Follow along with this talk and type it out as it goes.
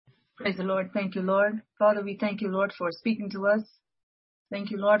Praise the Lord. Thank you, Lord. Father, we thank you, Lord, for speaking to us.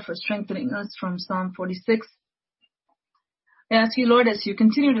 Thank you, Lord, for strengthening us from Psalm 46. I ask you, Lord, as you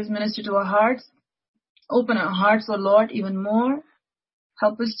continue to minister to our hearts, open our hearts, O Lord, even more.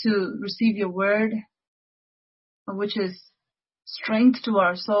 Help us to receive your word, which is strength to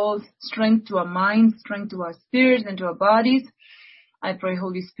our souls, strength to our minds, strength to our spirits and to our bodies. I pray,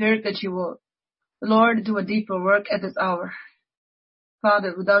 Holy Spirit, that you will, Lord, do a deeper work at this hour.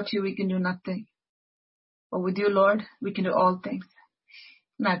 Father, without you, we can do nothing. But with you, Lord, we can do all things.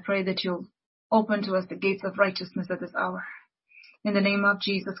 And I pray that you'll open to us the gates of righteousness at this hour. In the name of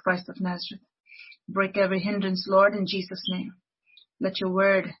Jesus Christ of Nazareth, break every hindrance, Lord, in Jesus' name. Let your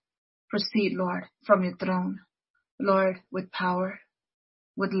word proceed, Lord, from your throne. Lord, with power,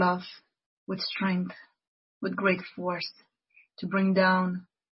 with love, with strength, with great force, to bring down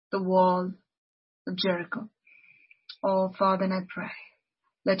the wall of Jericho. Oh, Father, and I pray,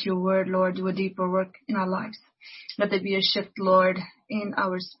 let your word, Lord, do a deeper work in our lives. Let there be a shift, Lord, in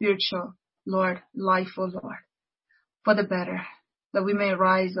our spiritual, Lord, life, oh Lord, for the better, that we may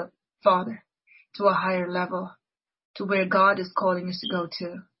rise up, Father, to a higher level, to where God is calling us to go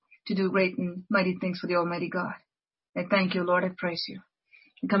to do great and mighty things for the Almighty God. I thank you, Lord. I praise you.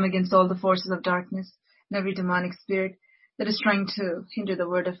 I come against all the forces of darkness and every demonic spirit that is trying to hinder the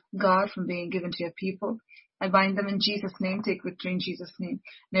word of God from being given to your people. I bind them in Jesus' name. Take victory in Jesus' name.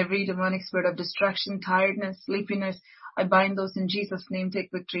 And every demonic spirit of distraction, tiredness, sleepiness, I bind those in Jesus' name. Take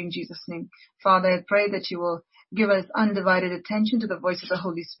victory in Jesus' name. Father, I pray that you will give us undivided attention to the voice of the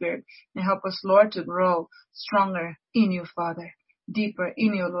Holy Spirit and help us, Lord, to grow stronger in you, Father, deeper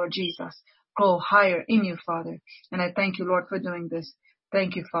in you, Lord Jesus. Grow higher in you, Father. And I thank you, Lord, for doing this.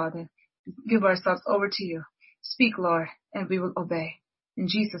 Thank you, Father. Give ourselves over to you. Speak, Lord, and we will obey. In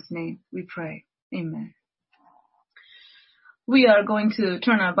Jesus' name we pray. Amen. We are going to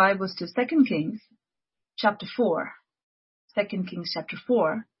turn our Bibles to 2 Kings chapter 4. 2 Kings chapter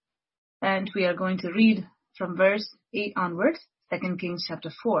 4. And we are going to read from verse 8 onwards. 2 Kings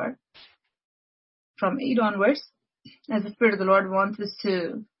chapter 4. From 8 onwards, as the Spirit of the Lord wants us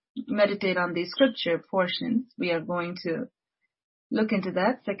to meditate on these scripture portions, we are going to look into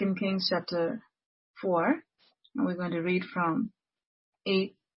that. 2 Kings chapter 4. And we're going to read from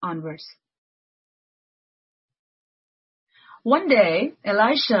 8 onwards. One day,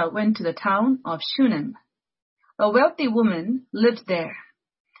 Elisha went to the town of Shunem. A wealthy woman lived there,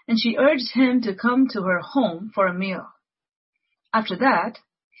 and she urged him to come to her home for a meal. After that,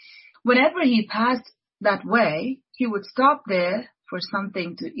 whenever he passed that way, he would stop there for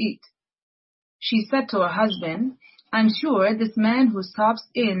something to eat. She said to her husband, "I'm sure this man who stops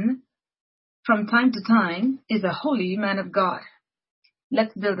in from time to time is a holy man of God.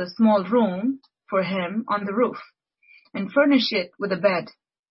 Let's build a small room for him on the roof and furnish it with a bed,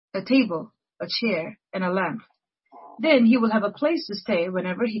 a table, a chair, and a lamp. Then he will have a place to stay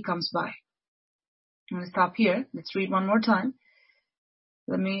whenever he comes by." I'm going to stop here. Let's read one more time.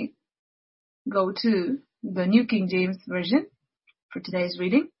 Let me go to the New King James Version for today's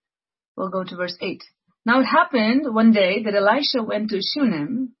reading. We'll go to verse 8. Now it happened one day that Elisha went to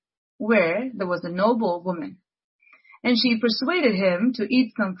Shunem, where there was a noble woman, and she persuaded him to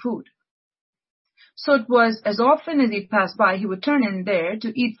eat some food. So it was as often as he passed by, he would turn in there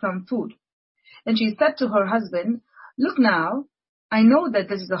to eat some food. And she said to her husband, "Look now, I know that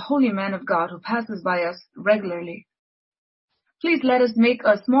this is a holy man of God who passes by us regularly. Please let us make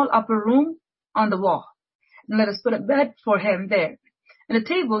a small upper room on the wall, and let us put a bed for him there, and a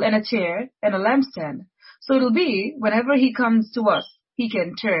table and a chair and a lampstand. So it'll be whenever he comes to us, he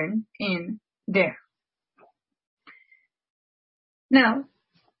can turn in there." Now,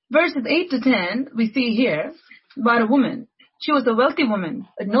 verses 8 to 10, we see here about a woman. She was a wealthy woman,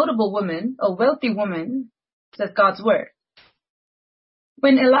 a notable woman, a wealthy woman, says God's word.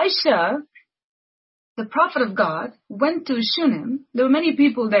 When Elisha, the prophet of God, went to Shunem, there were many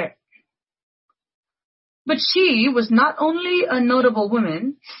people there. But she was not only a notable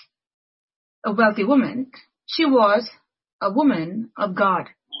woman, a wealthy woman, she was a woman of God.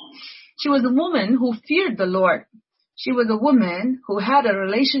 She was a woman who feared the Lord. She was a woman who had a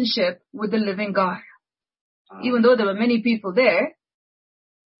relationship with the living God. Even though there were many people there,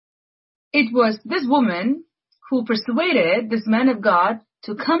 it was this woman who persuaded this man of God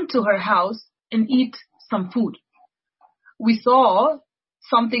to come to her house and eat some food. We saw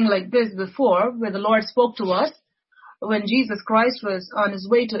something like this before, where the Lord spoke to us when Jesus Christ was on his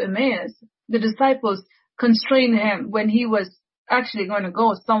way to Emmaus. The disciples constrained him when he was actually going to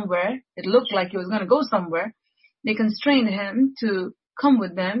go somewhere. It looked like he was going to go somewhere. They constrained him to come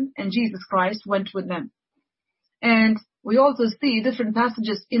with them, and Jesus Christ went with them. And we also see different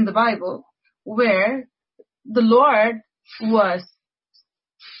passages in the Bible where the Lord was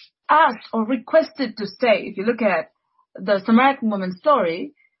asked or requested to stay. If you look at the Samaritan woman's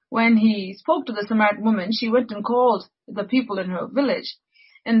story, when he spoke to the Samaritan woman, she went and called the people in her village.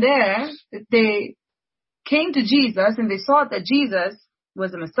 And there they came to Jesus and they saw that Jesus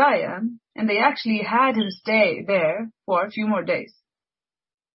was the Messiah, and they actually had him stay there for a few more days.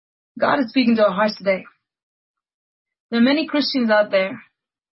 God is speaking to our hearts today. There are many Christians out there,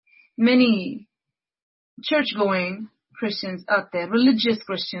 many church-going Christians out there, religious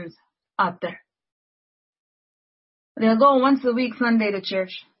Christians out there. They'll go once a week, Sunday, to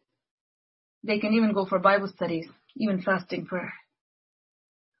church. They can even go for Bible studies, even fasting prayer.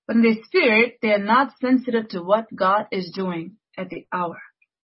 But in their spirit, they are not sensitive to what God is doing at the hour.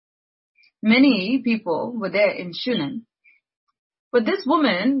 Many people were there in Shunem, but this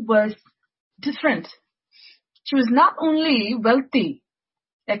woman was different. She was not only wealthy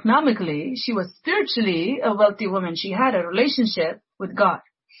economically, she was spiritually a wealthy woman. She had a relationship with God.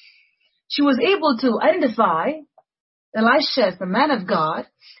 She was able to identify Elisha as the man of God,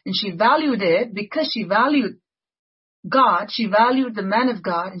 and she valued it because she valued God. She valued the man of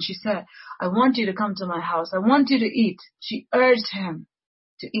God, and she said, I want you to come to my house. I want you to eat. She urged him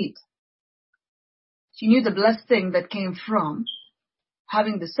to eat. She knew the blessing that came from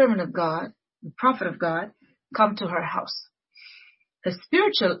having the servant of God, the prophet of God, come to her house. Her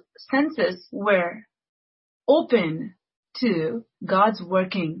spiritual senses were open to God's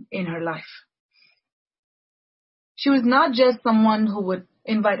working in her life. She was not just someone who would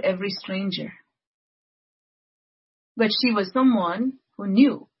invite every stranger, but she was someone who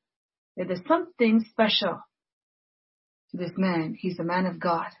knew that there's something special to this man. He's a man of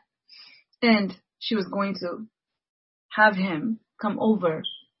God. And she was going to have him come over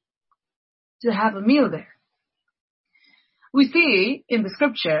to have a meal there. We see in the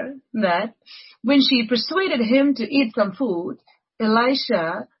scripture that when she persuaded him to eat some food,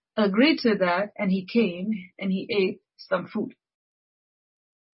 Elisha agreed to that, and he came and he ate some food.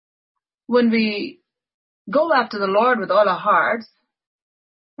 When we go after the Lord with all our hearts,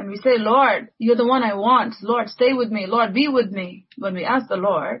 and we say, Lord, you're the one I want. Lord, stay with me. Lord, be with me. When we ask the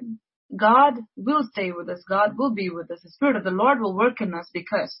Lord, God will stay with us. God will be with us. The Spirit of the Lord will work in us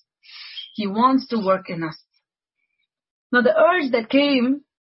because He wants to work in us. Now, the urge that came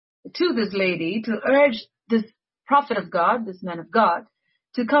to this lady to urge this prophet of God, this man of God,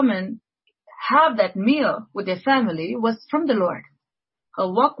 to come and have that meal with their family was from the Lord. Her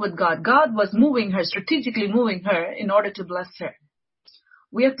walk with God. God was moving her, strategically moving her in order to bless her.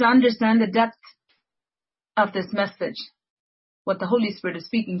 We have to understand the depth of this message, what the Holy Spirit is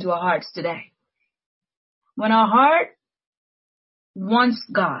speaking to our hearts today. When our heart wants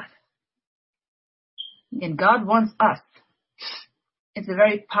God, and God wants us, it's a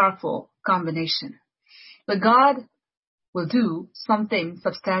very powerful combination. But God will do something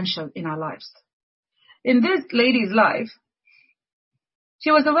substantial in our lives. In this lady's life,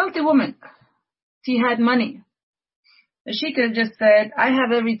 she was a wealthy woman. She had money. She could have just said, I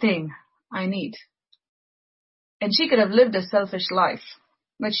have everything I need. And she could have lived a selfish life,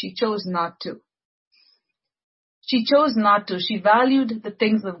 but she chose not to. She chose not to. She valued the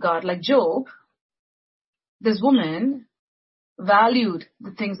things of God. Like Job, this woman valued the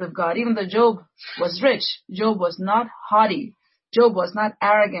things of God. Even though Job was rich, Job was not haughty. Job was not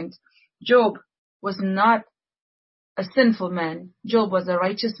arrogant. Job was not a sinful man. Job was a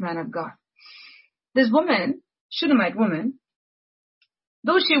righteous man of God. This woman, Shunammite woman,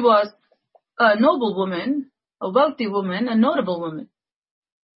 though she was a noble woman, a wealthy woman, a notable woman,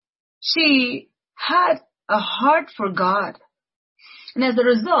 she had a heart for God. And as a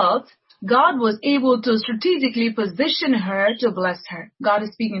result, God was able to strategically position her to bless her. God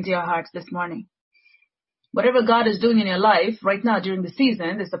is speaking to your hearts this morning. Whatever God is doing in your life right now during the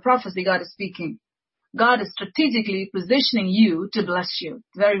season, it's the prophecy God is speaking. God is strategically positioning you to bless you.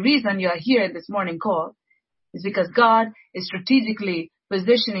 The very reason you are here at this morning call is because God is strategically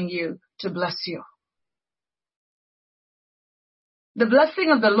positioning you to bless you. The blessing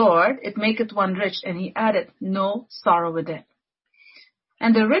of the Lord, it maketh one rich, and He addeth no sorrow with it.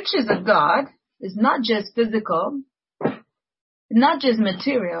 And the riches of God is not just physical, not just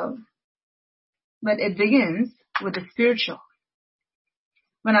material, but it begins with the spiritual.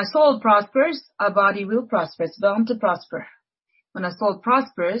 When our soul prospers, our body will prosper. It's bound to prosper. When our soul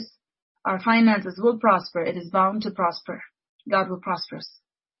prospers, our finances will prosper. It is bound to prosper. God will prosper us.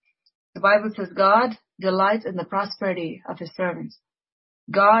 The Bible says God delights in the prosperity of His servants.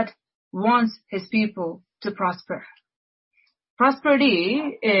 God wants His people to prosper.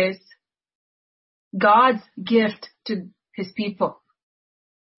 Prosperity is God's gift to his people.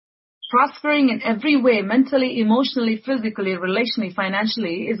 Prospering in every way, mentally, emotionally, physically, relationally,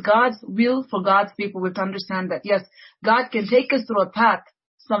 financially, is God's will for God's people. We have to understand that, yes, God can take us through a path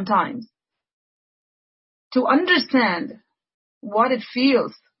sometimes to understand what it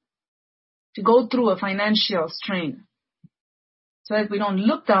feels to go through a financial strain. So that we don't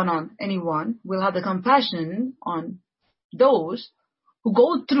look down on anyone, we'll have the compassion on those who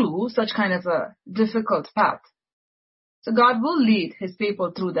go through such kind of a difficult path. So God will lead his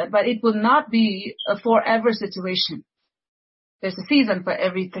people through that, but it will not be a forever situation. There's a season for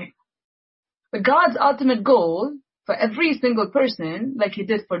everything. But God's ultimate goal for every single person, like he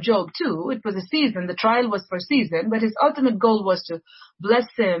did for Job too, it was a season, the trial was for a season, but his ultimate goal was to bless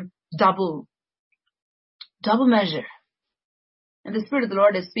him double measure. And the Spirit of the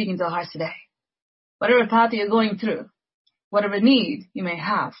Lord is speaking to our hearts today. Whatever path you're going through, whatever need you may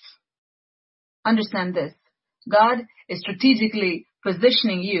have, understand this. God is strategically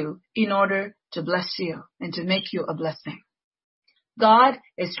positioning you in order to bless you and to make you a blessing. God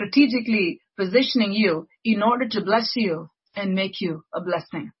is strategically positioning you in order to bless you and make you a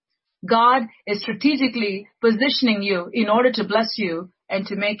blessing. God is strategically positioning you in order to bless you and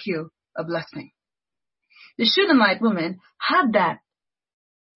to make you a blessing. The Shunammite woman had that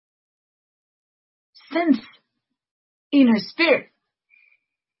sense in her spirit.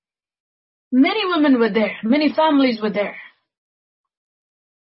 Many women were there. Many families were there.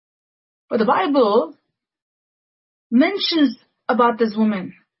 But the Bible mentions about this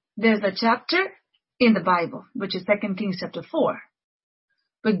woman. There's a chapter in the Bible, which is 2 Kings chapter 4.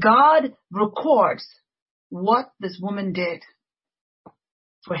 But God records what this woman did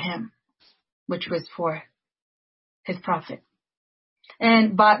for him, which was for his prophet.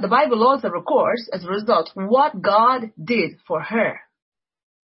 And but the Bible also records, as a result, what God did for her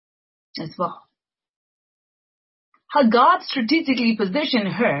as well. How God strategically positioned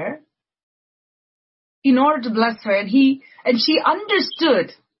her in order to bless her, and she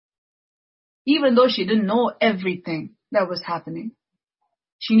understood, even though she didn't know everything that was happening.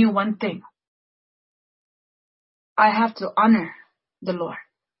 She knew one thing. I have to honor the Lord.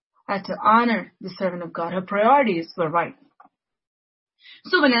 I have to honor the servant of God. Her priorities were right.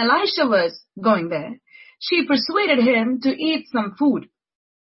 So when Elisha was going there, she persuaded him to eat some food.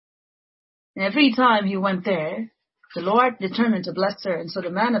 And every time he went there, the Lord determined to bless her. And so the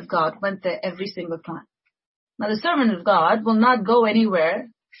man of God went there every single time. Now the servant of God will not go anywhere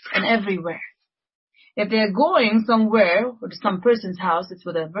and everywhere. If they're going somewhere or to some person's house, it's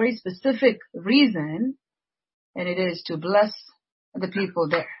with a very specific reason, and it is to bless the people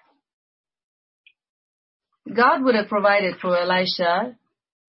there. God would have provided for Elisha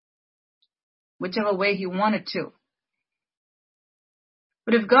whichever way he wanted to.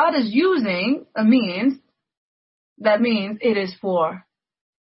 But if God is using a means, that means it is for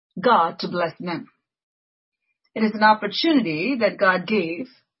God to bless them. It is an opportunity that God gave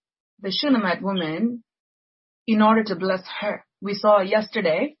the Shunammite woman in order to bless her. We saw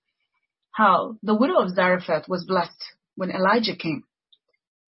yesterday how the widow of Zarephath was blessed when Elijah came.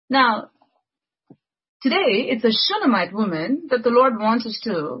 Now, today it's a Shunammite woman that the Lord wants us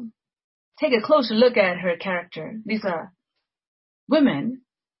to take a closer look at her character. These are women,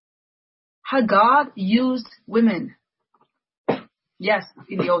 how God used women, yes,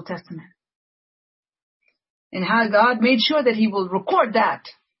 in the Old Testament. And how God made sure that he will record that,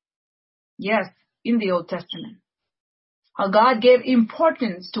 yes, in the Old Testament. How God gave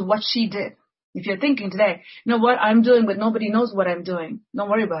importance to what she did. If you're thinking today, you know what I'm doing, but nobody knows what I'm doing, don't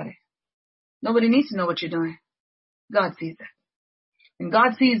worry about it. Nobody needs to know what you're doing. God sees it. When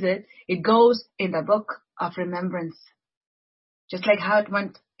God sees it, it goes in the book of remembrance. Just like how it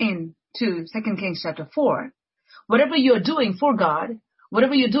went into 2 Kings chapter 4. Whatever you're doing for God,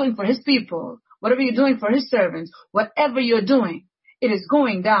 whatever you're doing for his people, whatever you're doing for his servants, whatever you're doing, it is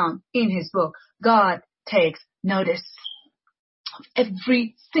going down in his book. God takes notice of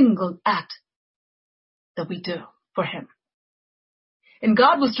every single act that we do for him. And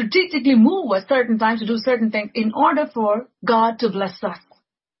God will strategically move us certain times to do certain things in order for God to bless us.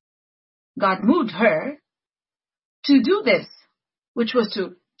 God moved her to do this, which was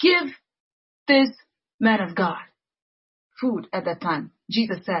to give this man of God food at that time.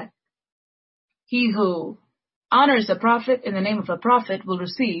 Jesus said, he who honors a prophet in the name of a prophet will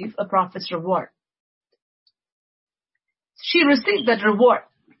receive a prophet's reward. She received that reward.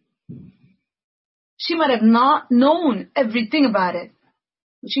 She might have not known everything about it,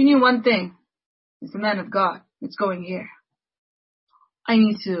 but she knew one thing. It's the man of God. It's going here. I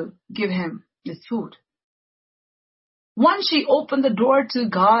need to give him this food. Once she opened the door to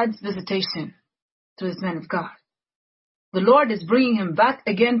God's visitation, to his man of God. The Lord is bringing him back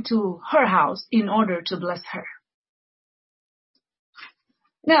again to her house in order to bless her.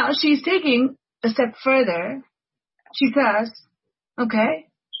 Now, she's taking a step further. She says, okay,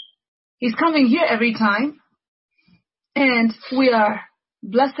 he's coming here every time, and we are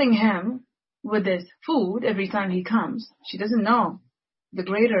blessing him with his food every time he comes. She doesn't know the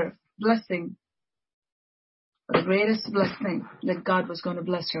greater blessing, the greatest blessing that God was going to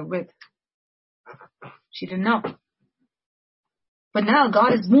bless her with. She didn't know. But now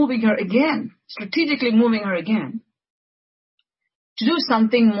God is moving her again, strategically moving her again, to do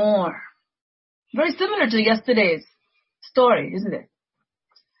something more. Very similar to yesterday's story, isn't it?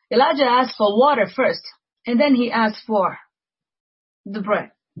 Elijah asked for water first, and then he asked for the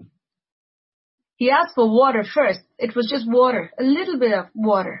bread. He asked for water first. It was just water, a little bit of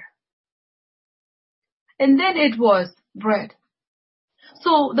water. And then it was bread.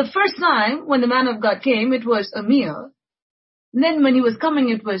 So the first time when the man of God came, it was a meal. And then when he was coming,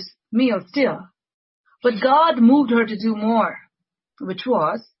 it was meal still. But God moved her to do more, which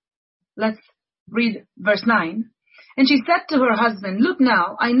was, let's read verse 9. And she said to her husband, look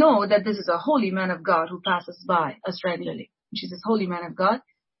now, I know that this is a holy man of God who passes by us regularly. And she says, holy man of God.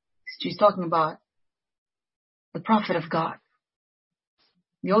 She's talking about the prophet of God.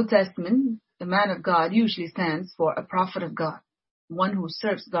 The Old Testament, the man of God usually stands for a prophet of God, one who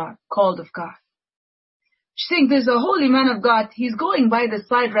serves God, called of God. She thinks there's a holy man of God. He's going by the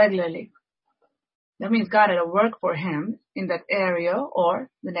side regularly. That means God had a work for him in that area or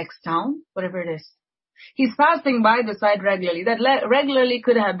the next town, whatever it is. He's passing by the side regularly. That regularly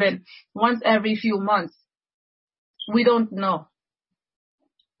could have been once every few months. We don't know.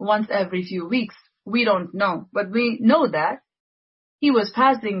 Once every few weeks. We don't know. But we know that he was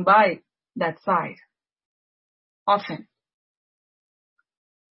passing by that side often.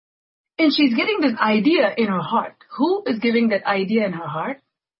 And she's getting this idea in her heart. Who is giving that idea in her heart?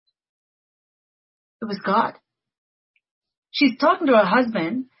 It was God. She's talking to her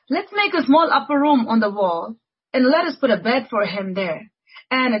husband. Let's make a small upper room on the wall and let us put a bed for him there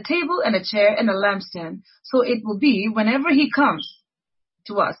and a table and a chair and a lampstand. So it will be whenever he comes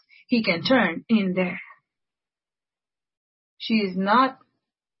to us, he can turn in there. She is not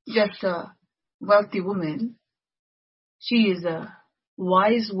just a wealthy woman. She is a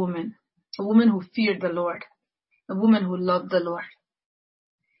wise woman, a woman who feared the Lord, a woman who loved the Lord.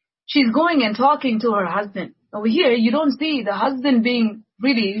 She's going and talking to her husband. Over here, you don't see the husband being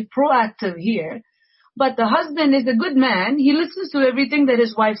really proactive here, but the husband is a good man. He listens to everything that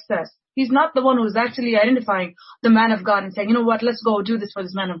his wife says. He's not the one who's actually identifying the man of God and saying, you know what, let's go do this for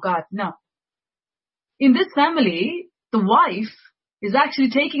this man of God. No. In this family, the wife is actually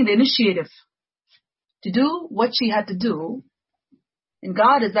taking the initiative to do what she had to do, and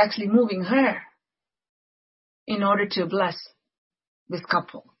God is actually moving her in order to bless this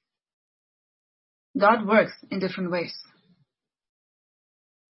couple. God works in different ways.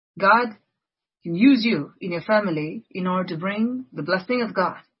 God can use you in your family in order to bring the blessing of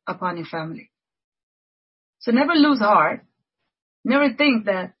God upon your family. So never lose heart. Never think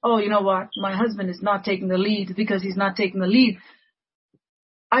that, oh, you know what, my husband is not taking the lead. Because he's not taking the lead,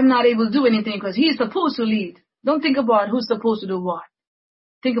 I'm not able to do anything because he's supposed to lead. Don't think about who's supposed to do what.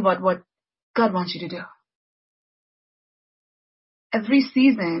 Think about what God wants you to do. Every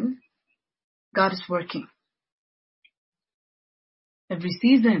season, God is working. Every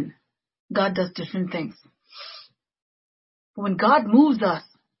season, God does different things. But when God moves us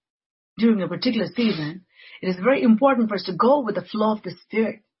during a particular season, it is very important for us to go with the flow of the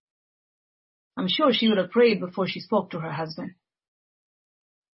Spirit. I'm sure she would have prayed before she spoke to her husband.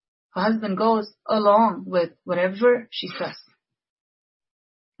 Her husband goes along with whatever she says.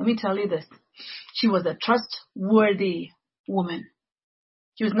 Let me tell you this. She was a trustworthy woman.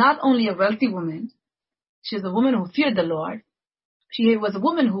 She was not only a wealthy woman, she was a woman who feared the Lord. She was a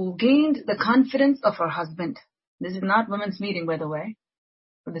woman who gained the confidence of her husband. This is not women's meeting, by the way,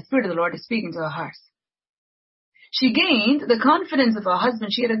 but the Spirit of the Lord is speaking to her hearts. She gained the confidence of her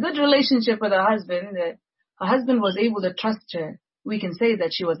husband. She had a good relationship with her husband. That her husband was able to trust her. We can say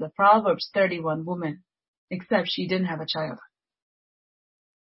that she was a Proverbs 31 woman, except she didn't have a child.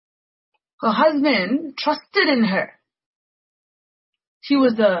 Her husband trusted in her. She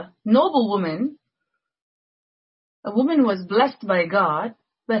was a noble woman, a woman who was blessed by God,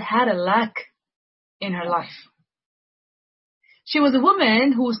 but had a lack in her life. She was a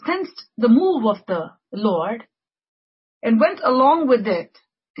woman who sensed the move of the Lord and went along with it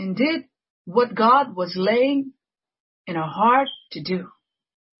and did what God was laying in her heart to do.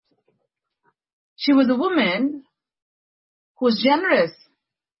 She was a woman who was generous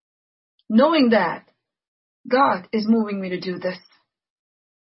knowing that God is moving me to do this.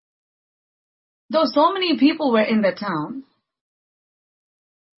 Though so many people were in the town,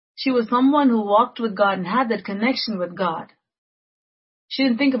 she was someone who walked with God and had that connection with God. She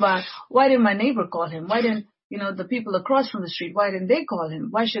didn't think about, why didn't my neighbor call him? Why didn't, the people across from the street, why didn't they call him?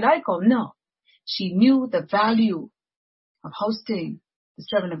 Why should I call him? No. She knew the value of hosting the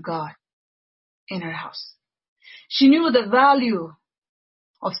servant of God in her house. She knew the value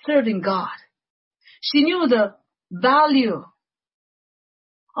of serving God. She knew the value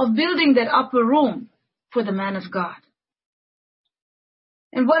of building that upper room for the man of God.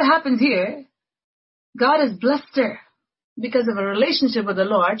 And what happens here, God has blessed her because of a relationship with the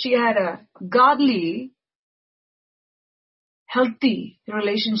Lord. She had a godly, healthy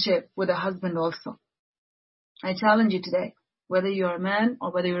relationship with her husband also. I challenge you today, whether you're a man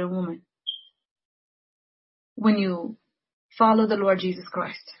or whether you're a woman, when you follow the Lord Jesus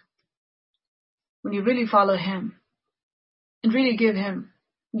Christ, when you really follow him and really give him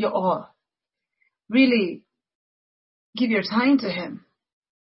your all, really give your time to him,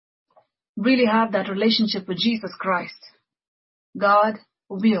 really have that relationship with Jesus Christ, God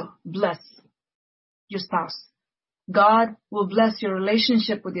will bless your spouse. God will bless your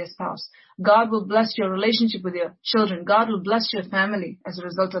relationship with your spouse. God will bless your relationship with your children. God will bless your family as a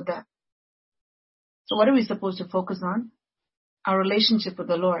result of that. So what are we supposed to focus on? Our relationship with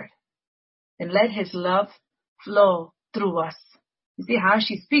the Lord. And let his love flow through us. You see how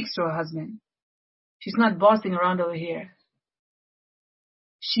she speaks to her husband. She's not bossing around over here.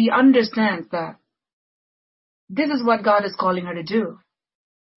 She understands that this is what God is calling her to do.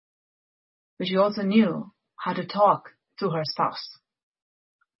 But she also knew how to talk to her spouse.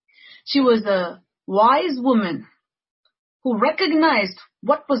 She was a wise woman who recognized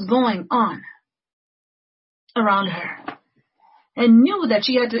what was going on around her and knew that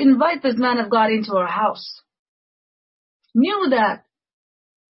she had to invite this man of God into her house. Knew that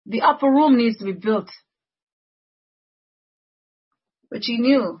the upper room needs to be built. But she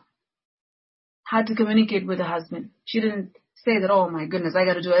knew how to communicate with her husband. She didn't say that, oh my goodness, I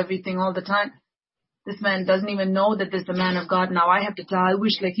got to do everything all the time. This man doesn't even know that this is the man of God. Now I have to tell, I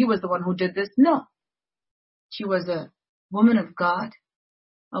wish like he was the one who did this. No. She was a woman of God,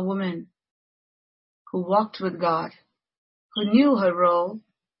 a woman who walked with God, who knew her role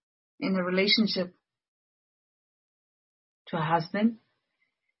in her relationship to her husband.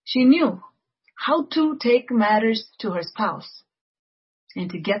 She knew how to take matters to her spouse and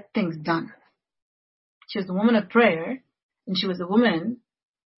to get things done. She was a woman of prayer, and she was a woman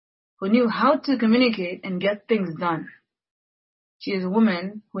who knew how to communicate and get things done. She is a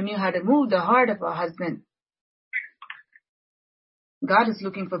woman who knew how to move the heart of her husband. God is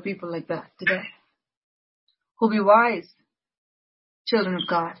looking for people like that today, who'll be wise, children of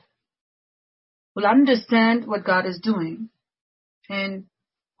God, will understand what God is doing, and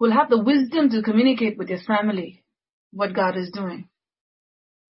will have the wisdom to communicate with your family what God is doing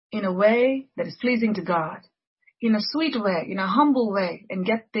in a way that is pleasing to God, in a sweet way, in a humble way, and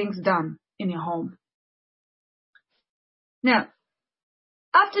get things done in your home. Now,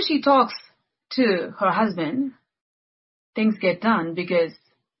 after she talks to her husband, things get done because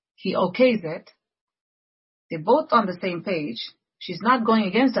he okays it. They're both on the same page. She's not going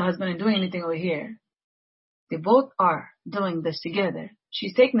against her husband and doing anything over here. They both are doing this together.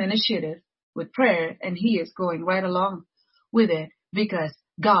 She's taking the initiative with prayer, and he is going right along with it because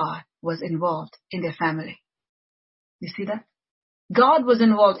God was involved in their family. You see that? God was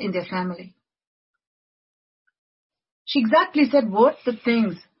involved in their family. She exactly said what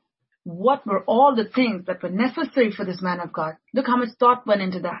were all the things that were necessary for this man of God. Look how much thought went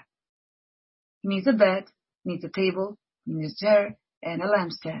into that. He needs a bed, he needs a table, he needs a chair, and a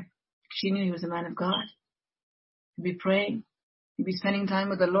lampstand. She knew he was a man of God. He'd be praying, he'd be spending time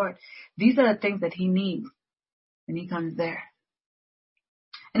with the Lord. These are the things that he needs when he comes there.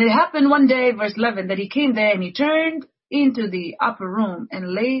 And it happened one day, verse 11, that he came there and he turned into the upper room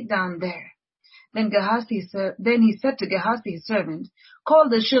and lay down there. Then he said to Gehazi, his servant, call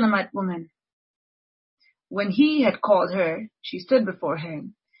the Shunammite woman. When he had called her, she stood before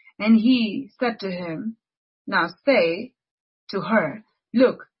him. And he said to him, now say to her,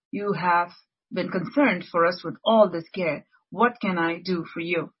 look, you have been concerned for us with all this care. What can I do for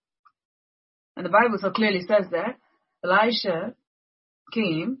you? And the Bible so clearly says that Elisha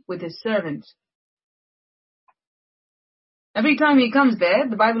came with his servant. Every time he comes there,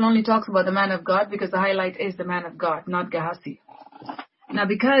 the Bible only talks about the man of God because the highlight is the man of God, not Gehazi. Now,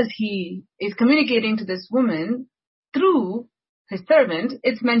 because he is communicating to this woman through his servant,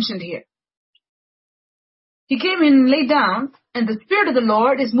 it's mentioned here. He came in and lay down And the Spirit of the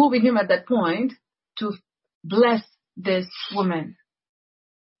Lord is moving him at that point to bless this woman.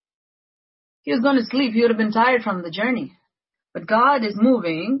 He was going to sleep. He would have been tired from the journey. But God is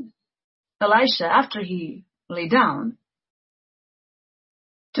moving Elisha after he lay down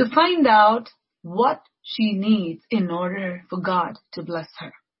to find out what she needs in order for God to bless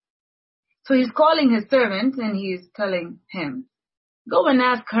her. So he's calling his servant and he's telling him, go and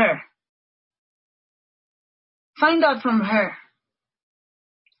ask her. Find out from her.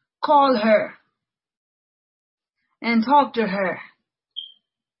 Call her. And talk to her.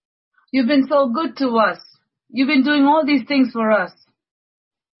 You've been so good to us. You've been doing all these things for us.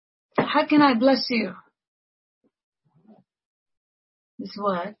 How can I bless you? This is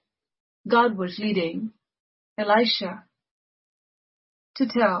what God was leading Elisha to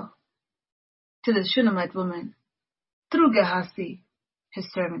tell to the Shunammite woman through Gehazi, his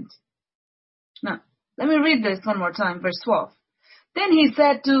servant. Now, let me read this one more time, verse 12. Then he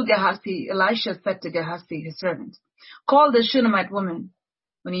said to Gehazi, Elisha said to Gehazi, his servant, call the Shunammite woman.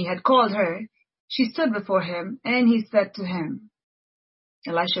 When he had called her, she stood before him, and he said to him,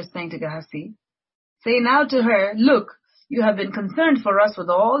 Elisha saying to Gehazi, say now to her, look, you have been concerned for us with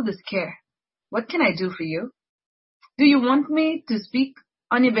all this care. What can I do for you? Do you want me to speak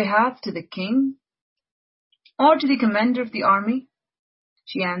on your behalf to the king or to the commander of the army?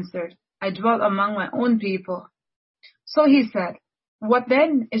 She answered, I dwell among my own people. So he said, what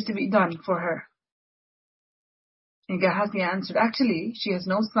then is to be done for her? And Gehazi answered, actually, she has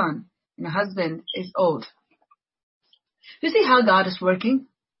no son, and her husband is old. You see how God is working?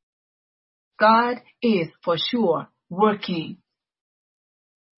 God is for sure working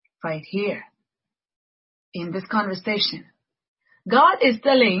right here in this conversation. God is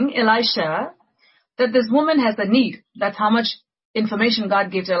telling Elisha that this woman has a need. That's how much information God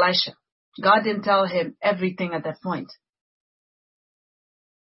gave to Elisha. God didn't tell him everything at that point.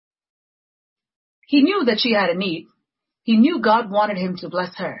 He knew that she had a need. He knew God wanted him to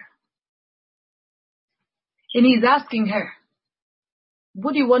bless her. And he's asking her,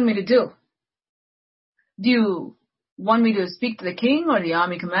 what do you want me to do? Do you want me to speak to the king or the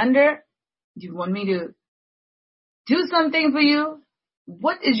army commander? Do you want me to do something for you?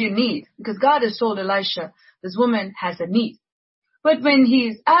 What is your need? Because God has told Elisha, this woman has a need. But when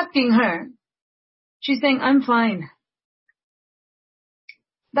he's asking her, she's saying, I'm fine.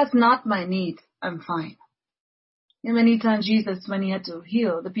 That's not my need. I'm fine. And many times Jesus, when he had to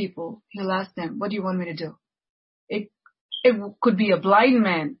heal the people, he'll ask them, what do you want me to do? It could be a blind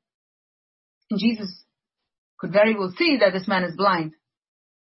man. And Jesus could very well see that this man is blind.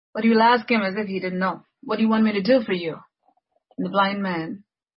 But he will ask him as if he didn't know. What do you want me to do for you? And the blind man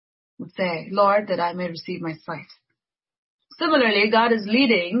would say, Lord, that I may receive my sight. Similarly, God is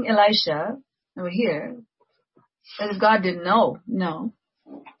leading Elisha over here as if God didn't know. No.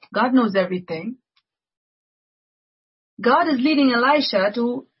 God knows everything. God is leading Elisha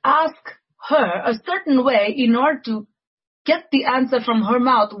to ask her a certain way in order to get the answer from her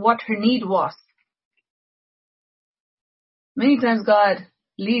mouth what her need was. Many times God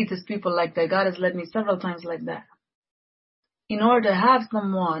leads his people like that. God has led me several times like that. In order to have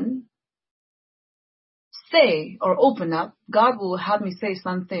someone say or open up, God will have me say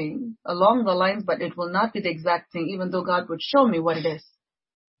something along the lines, but it will not be the exact thing, even though God would show me what it is.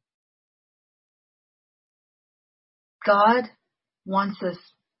 God wants us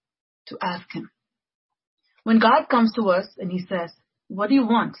to ask him. When God comes to us and he says, what do you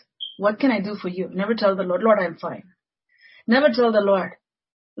want? What can I do for you? Never tell the Lord, Lord, I'm fine. Never tell the Lord,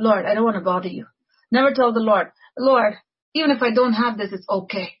 Lord, I don't want to bother you. Never tell the Lord, Lord, even if I don't have this, it's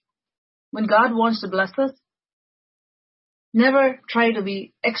okay. When God wants to bless us, never try to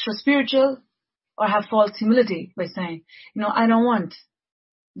be extra spiritual or have false humility by saying, I don't want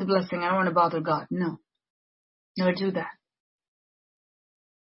the blessing. I don't want to bother God. No, never do that.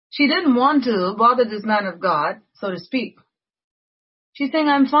 She didn't want to bother this man of God, so to speak. She's saying,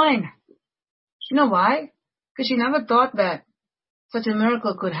 I'm fine. You know why? Because she never thought that such a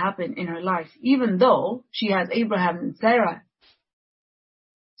miracle could happen in her life, even though she has Abraham and Sarah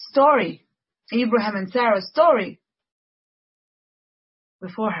story, Abraham and Sarah's story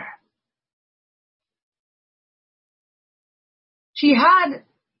before her. She had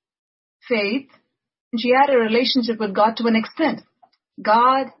faith and she had a relationship with God to an extent.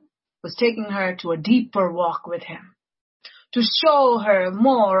 God was taking her to a deeper walk with him, to show her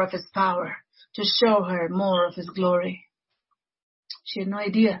more of his power, to show her more of his glory. She had no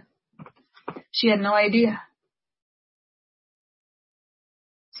idea. She had no idea.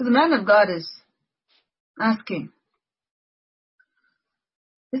 So the man of God is asking,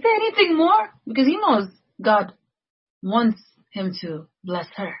 is there anything more? Because he knows God wants him to bless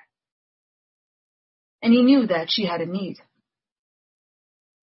her. And he knew that she had a need.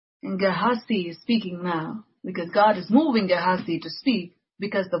 And Gehazi is speaking now because God is moving Gehazi to speak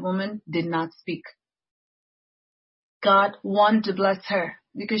because the woman did not speak. God wanted to bless her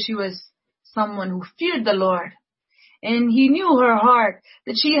because she was someone who feared the Lord. And he knew her heart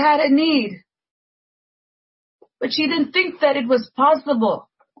that she had a need. But she didn't think that it was possible.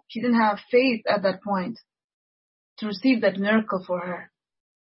 She didn't have faith at that point to receive that miracle for her.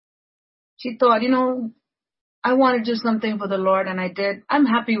 She thought, I want to do something for the Lord, and I did. I'm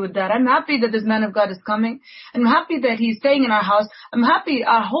happy with that. I'm happy that this man of God is coming. I'm happy that he's staying in our house. I'm happy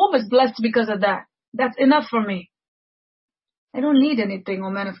our home is blessed because of that. That's enough for me. I don't need anything,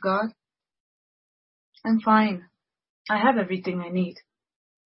 man of God. I'm fine. I have everything I need.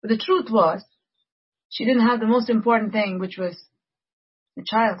 But the truth was, she didn't have the most important thing, which was a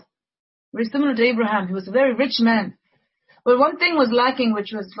child. Very similar to Abraham. He was a very rich man. But one thing was lacking,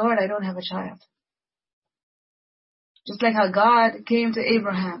 which was, Lord, I don't have a child. Just like how God came to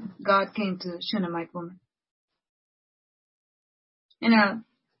Abraham, God came to the Shunammite woman.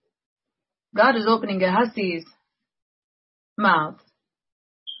 God is opening Gehazi's mouth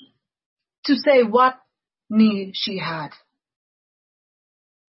to say what need she had.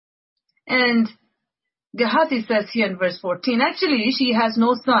 And Gehazi says here in verse 14, actually, she has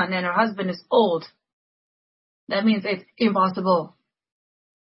no son and her husband is old. That means it's impossible.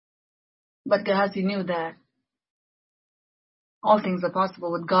 But Gehazi knew that all things are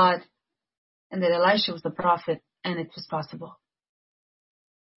possible with God and that Elisha was the prophet and it was possible.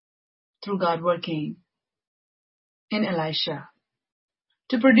 Through God working in Elisha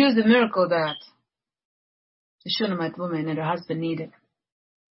to produce the miracle that the Shunammite woman and her husband needed.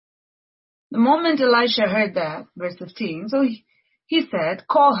 The moment Elisha heard that, verse 15, so he said,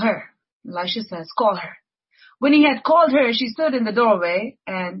 call her. Elisha says, call her. When he had called her, she stood in the doorway,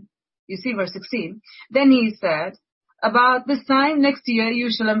 and you see verse 16. Then he said, about this time next year you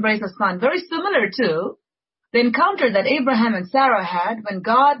shall embrace a son. Very similar to the encounter that Abraham and Sarah had when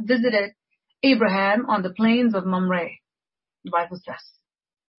God visited Abraham on the plains of Mamre, the Bible says.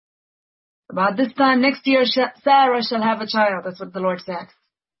 About this time next year Sarah shall have a child. That's what the Lord said.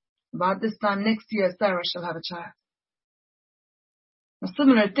 About this time next year Sarah shall have a child. A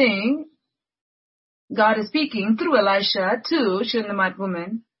similar thing, God is speaking through Elisha to Shunammite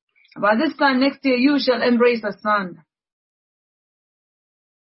woman. About this time next year you shall embrace a son.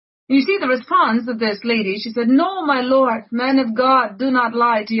 You see the response of this lady. She said, no, my Lord, man of God, do not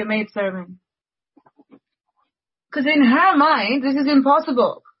lie to your maidservant. Because in her mind, this is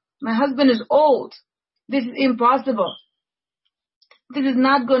impossible. My husband is old. This is impossible. This is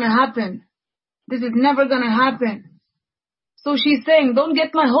not going to happen. This is never going to happen. So she's saying, don't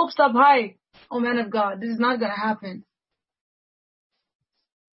get my hopes up high, oh man of God. This is not going to happen.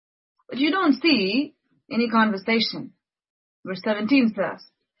 But you don't see any conversation. Verse 17 says,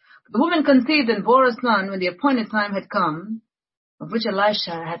 the woman conceived and bore a son when the appointed time had come, of which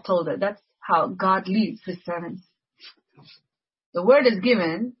Elisha had told her. That's how God leads his servants. The word is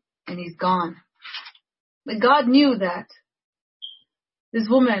given, and he's gone. But God knew that this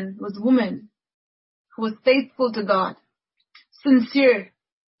woman was a woman who was faithful to God, sincere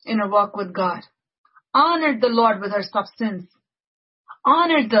in her walk with God, honored the Lord with her substance,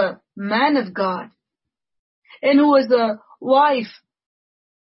 honored the man of God, and who was a wife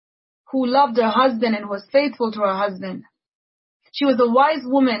who loved her husband and was faithful to her husband. She was a wise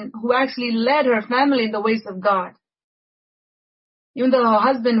woman who actually led her family in the ways of God. Even though her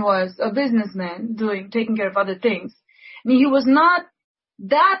husband was a businessman taking care of other things. And he was not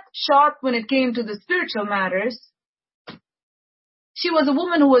that sharp when it came to the spiritual matters. She was a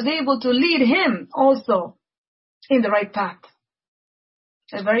woman who was able to lead him also in the right path.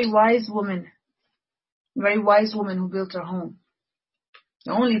 A very wise woman who built her home.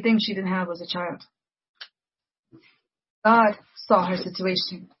 The only thing she didn't have was a child. God saw her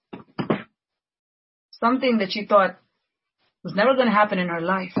situation. Something that she thought was never going to happen in her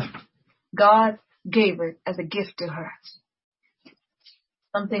life. God gave it as a gift to her.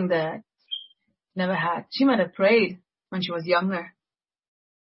 Something that never had. She might have prayed when she was younger.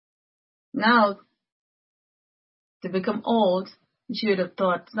 Now, to become old, she would have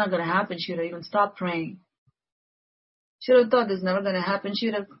thought it's not going to happen. She would have even stopped praying. She would have thought this is never going to happen. She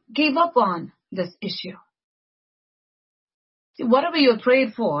would have gave up on this issue. See, whatever you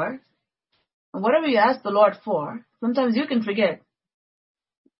prayed for, and whatever you ask the Lord for, sometimes you can forget.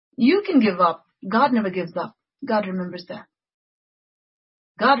 You can give up. God never gives up. God remembers that.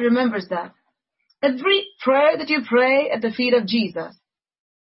 God remembers that. Every prayer that you pray at the feet of Jesus,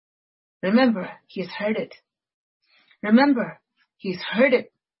 remember, He has heard it. Remember, He's heard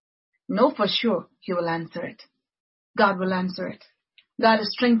it. Know for sure He will answer it. God will answer it. God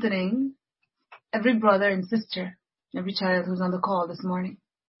is strengthening every brother and sister, every child who's on the call this morning.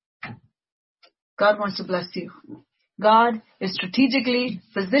 God wants to bless you. God is strategically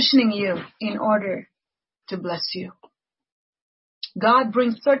positioning you in order to bless you. God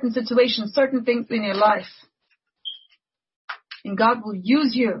brings certain situations, certain things in your life. And God will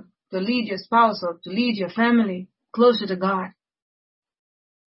use you to lead your spouse or to lead your family closer to God.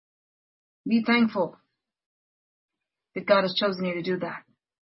 Be thankful that God has chosen you to do that.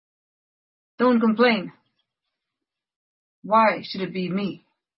 Don't complain. Why should it be me?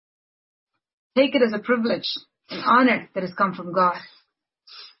 Take it as a privilege, an honor that has come from God.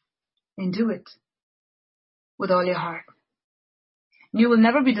 And do it with all your heart. You will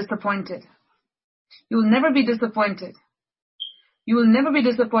never be disappointed. You will never be disappointed. You will never be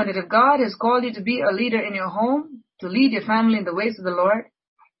disappointed. If God has called you to be a leader in your home, to lead your family in the ways of the Lord,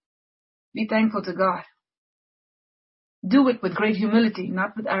 be thankful to God. Do it with great humility,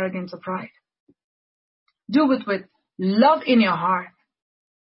 not with arrogance or pride. Do it with love in your heart.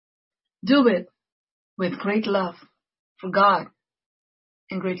 Do it with great love for God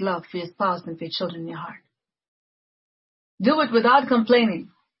and great love for your spouse and for your children in your heart. Do it without complaining.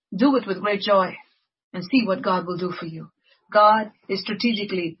 Do it with great joy and see what God will do for you. God is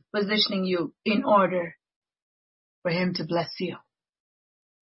strategically positioning you in order for Him to bless you.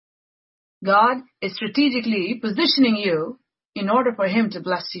 God is strategically positioning you in order for Him to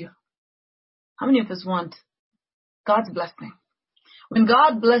bless you. How many of us want God's blessing? When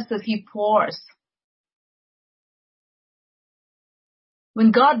God blesses, He pours.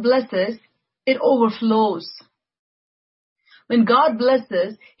 When God blesses, it overflows. When God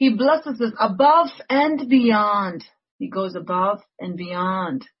blesses, He blesses us above and beyond. He goes above and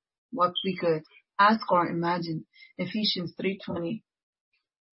beyond what we could ask or imagine. Ephesians 3:20.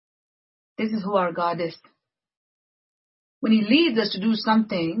 This is who our God is. When He leads us to do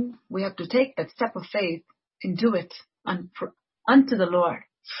something, we have to take that step of faith and do it unto the Lord.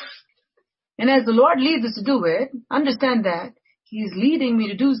 And as the Lord leads us to do it, understand that He is leading me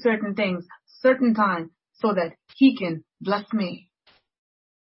to do certain things, certain time, so that He can bless me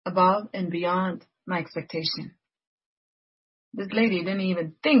above and beyond my expectation. This lady didn't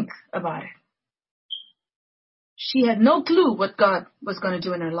even think about it. She had no clue what God was going to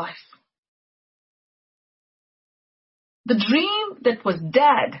do in her life. The dream that was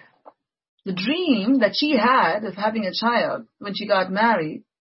dead, the dream that she had of having a child when she got married,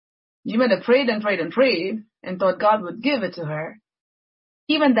 she might have prayed and prayed and prayed and thought God would give it to her.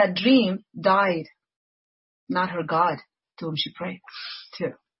 Even that dream died. Not her God to whom she prayed to.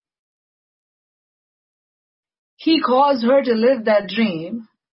 He caused her to live that dream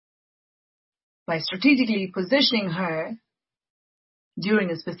by strategically positioning her during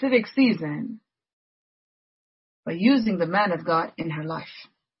a specific season by using the man of God in her life.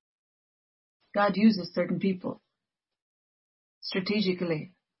 God uses certain people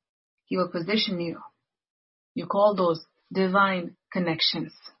strategically. He will position you. You call those divine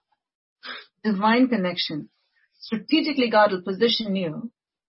connections. Divine connection. Strategically, God will position you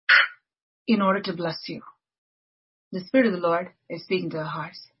in order to bless you. The Spirit of the Lord is speaking to our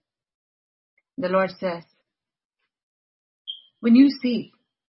hearts. The Lord says, when you see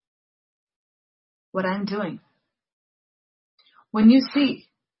what I'm doing, when you see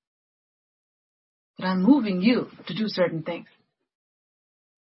that I'm moving you to do certain things,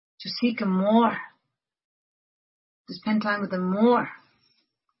 to seek Him more, to spend time with Him more,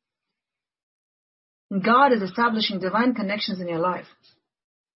 and God is establishing divine connections in your life,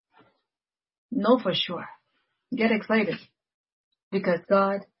 know for sure. Get excited because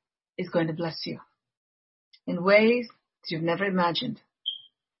God is going to bless you in ways that you've never imagined.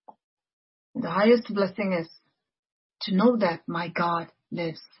 And the highest blessing is to know that my God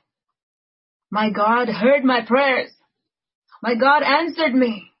lives. My God heard my prayers. My God answered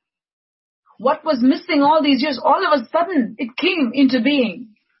me. What was missing all these years, all of a sudden, it came into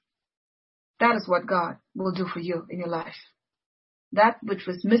being. That is what God will do for you in your life. That which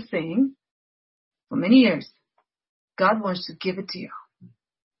was missing for many years, God wants to give it to you.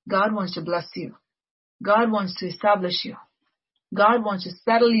 God wants to bless you. God wants to establish you. God wants to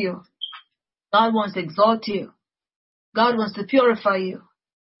settle you. God wants to exalt you. God wants to purify you.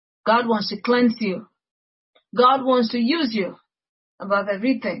 God wants to cleanse you. God wants to use you above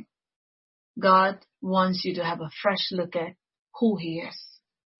everything. God wants you to have a fresh look at who He is.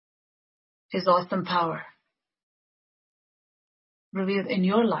 His awesome power revealed in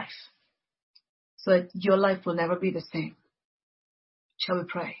your life so that your life will never be the same. Shall we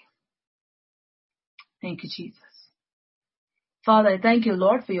pray? Thank you, Jesus. Father, I thank you,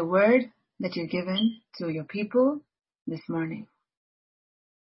 Lord, for your word that you've given to your people this morning.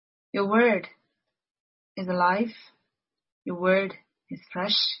 Your word is alive. Your word is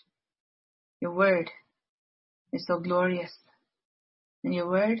fresh. Your word is so glorious. And your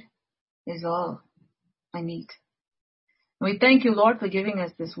word is all I need. And we thank you, Lord, for giving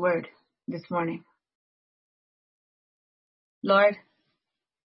us this word this morning. Lord,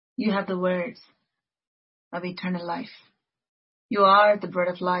 you have the words of eternal life. You are the bread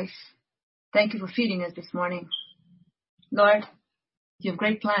of life. Thank you for feeding us this morning. Lord, you have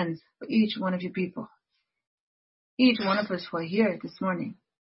great plans for each one of your people. Each one of us who are here this morning,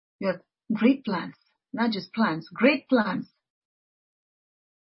 you have great plans, not just plans, great plans.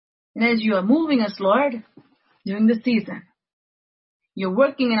 And as you are moving us, Lord, during the season, you're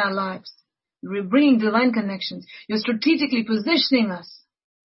working in our lives. You're bringing divine connections. You're strategically positioning us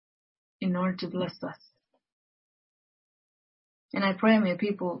in order to bless us. And I pray may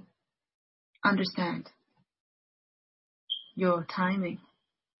people understand your timing,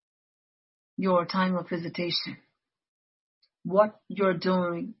 your time of visitation, what you're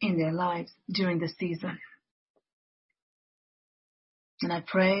doing in their lives during the season. And I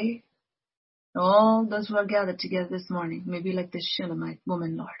pray all those who are gathered together this morning may be like this Shunammite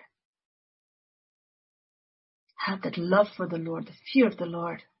woman, Lord. Have that love for the Lord, the fear of the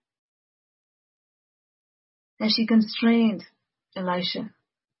Lord. And she constrained Elisha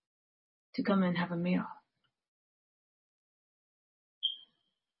to come and have a meal.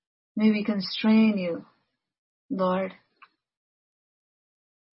 May we constrain you, Lord,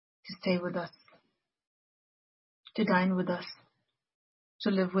 to stay with us, to dine with us,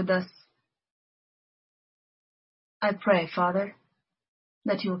 to live with us. I pray, Father,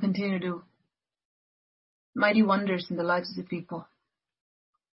 that you will continue to do mighty wonders in the lives of the people.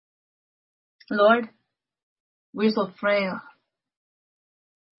 Lord, we're so frail.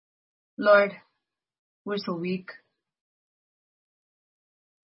 Lord, we're so weak.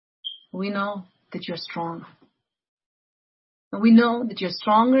 We know that you're strong. And we know that you're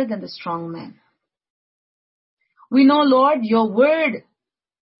stronger than the strong man. We know, Lord, your word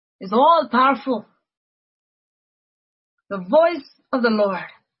is all powerful. The voice of the Lord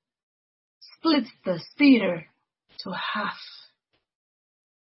splits the cedar to half.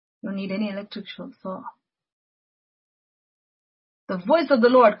 You don't need any electrical saw. The voice of the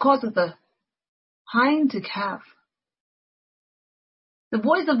Lord causes the hind to calve. The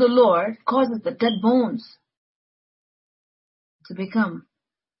voice of the Lord causes the dead bones to become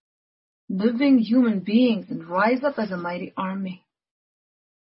living human beings and rise up as a mighty army.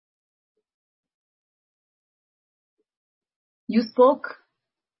 You spoke,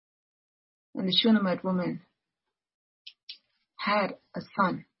 and the Shunammite woman had a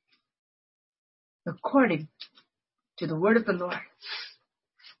son according to the word of the Lord.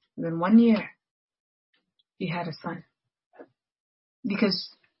 Within 1 year, he had a son because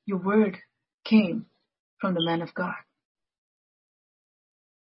your word came from the man of God.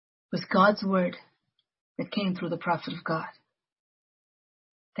 It was God's word that came through the prophet of God.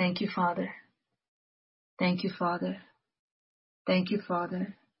 Thank you, Father. Thank you, Father. Thank you,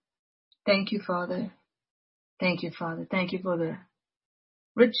 Father. Thank you, Father. Thank you, Father. Thank you for the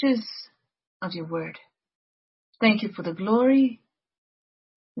riches of your word. Thank you for the glory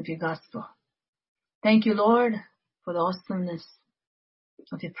of your gospel. Thank you, Lord, for the awesomeness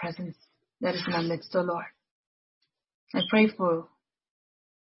of your presence that is in our midst, O Lord. I pray for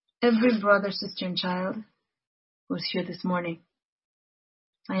every brother, sister, and child who is here this morning.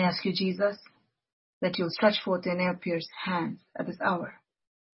 I ask you, Jesus, that you'll stretch forth your nail-pierced hands at this hour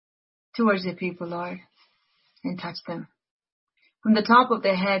towards your people, Lord, and touch them from the top of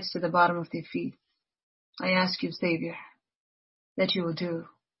their heads to the bottom of their feet. I ask you, Savior, that you will do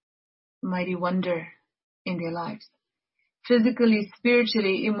a mighty wonder in their lives, physically,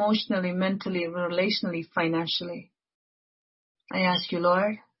 spiritually, emotionally, mentally, relationally, financially. I ask you,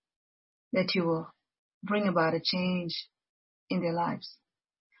 Lord, that you will bring about a change in their lives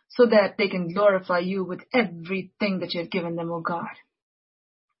so that they can glorify you with everything that you have given them, O God.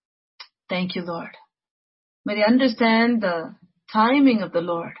 Thank you, Lord. May they understand the timing of the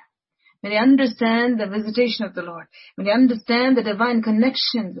Lord. May they understand the visitation of the Lord. May they understand the divine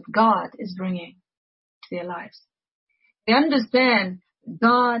connections that God is bringing to their lives. They understand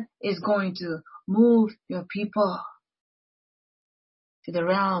God is going to move your people to the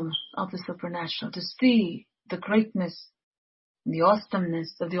realm of the supernatural, to see the greatness and the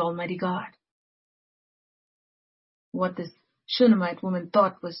awesomeness of the Almighty God. What this Shunammite woman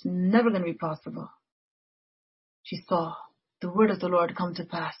thought was never going to be possible, she saw the word of the Lord come to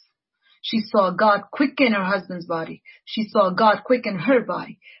pass. She saw God quicken her husband's body. She saw God quicken her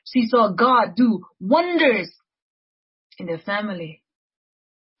body. She saw God do wonders in their family.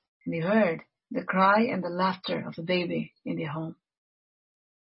 And they heard the cry and the laughter of the baby in their home.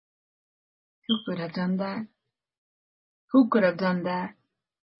 Who could have done that? Who could have done that?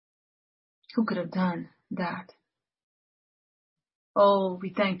 Who could have done that? Oh,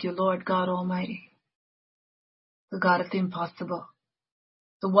 we thank you, Lord God Almighty, the God of the impossible,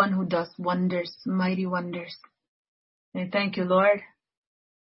 the one who does wonders, mighty wonders. And I thank you, Lord,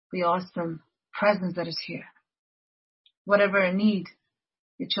 for your awesome presence that is here. Whatever need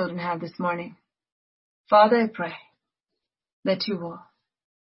your children have this morning, Father, I pray that you will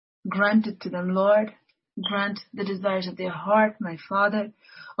grant it to them, Lord. Grant the desires of their heart, my Father,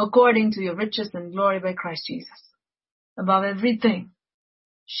 according to your riches and glory by Christ Jesus. Above everything,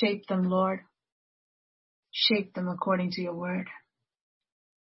 shape them, Lord. Shape them according to your word.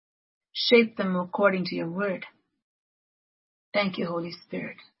 Shape them according to your word. Thank you, Holy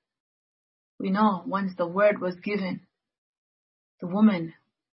Spirit. We know once the word was given, the woman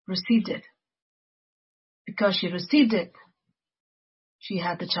received it. Because she received it, she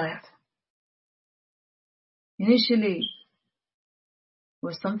had the child. Initially, it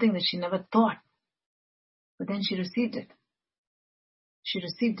was something that she never thought, but then she received it. She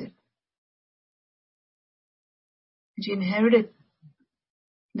received it. And she inherited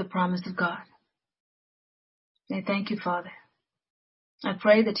the promise of God. And I thank you, Father. I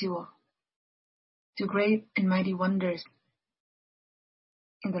pray that you will do great and mighty wonders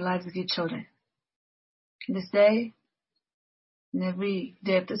in the lives of your children. This day and every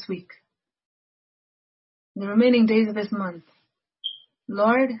day of this week. In the remaining days of this month.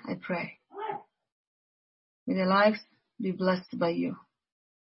 Lord, I pray. May their lives be blessed by you.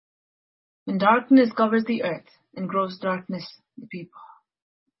 When darkness covers the earth and gross darkness the people,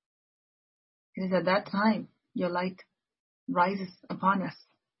 it is at that time your light rises upon us.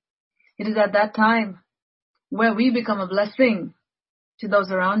 It is at that time where we become a blessing to those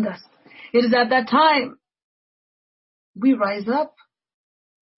around us. It is at that time we rise up.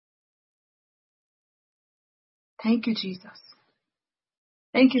 Thank you, Jesus.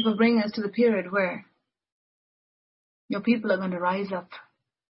 Thank you for bringing us to the period where your people are going to rise up.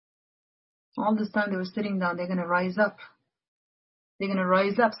 All this time they were sitting down, they're going to rise up. They're going to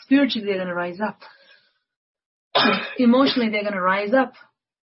rise up. Spiritually, they're going to rise up. Emotionally, they're going to rise up.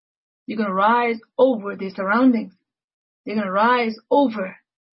 You're going to rise over their surroundings. They're going to rise over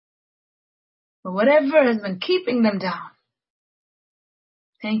whatever has been keeping them down.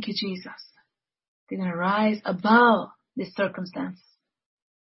 Thank you, Jesus. They're going to rise above this circumstance.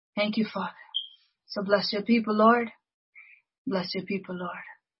 Thank you, Father. So bless your people, Lord. Bless your people, Lord.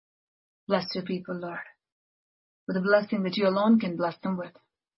 Bless your people, Lord. With the blessing that you alone can bless them with.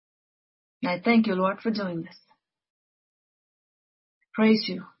 And I thank you, Lord, for doing this. Praise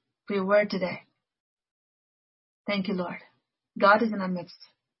you for your word today. Thank you, Lord. God is in our midst.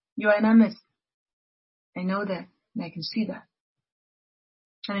 You are in our midst. I know that, and I can see that.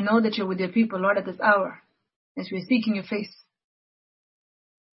 And I know that you're with your people, Lord, at this hour, as we are seeking your face.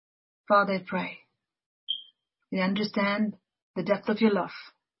 Father, I pray they understand the depth of your love.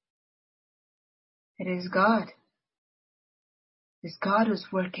 It is God. It is God who's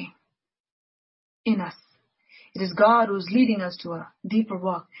working in us. It is God who's leading us to a deeper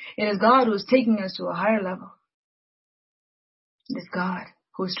walk. It is God who's taking us to a higher level. It is God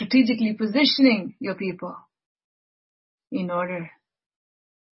who is strategically positioning your people in order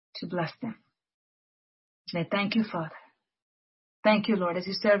to bless them. And I thank you, Father. Thank you, Lord, as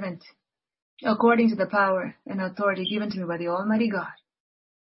your servant, according to the power and authority given to me by the Almighty God.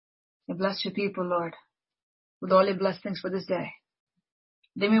 I bless your people, Lord, with all your blessings for this day.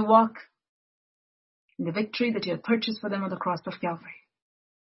 They may walk in the victory that you have purchased for them on the cross of Calvary.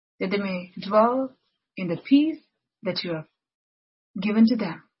 That they may dwell in the peace that you have given to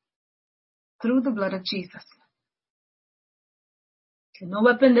them through the blood of Jesus. So no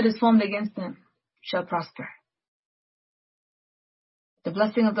weapon that is formed against them shall prosper. The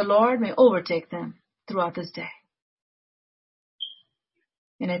blessing of the Lord may overtake them throughout this day.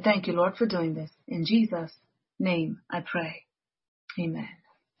 And I thank you, Lord, for doing this. In Jesus' name I pray. Amen.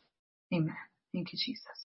 Amen. Thank you, Jesus.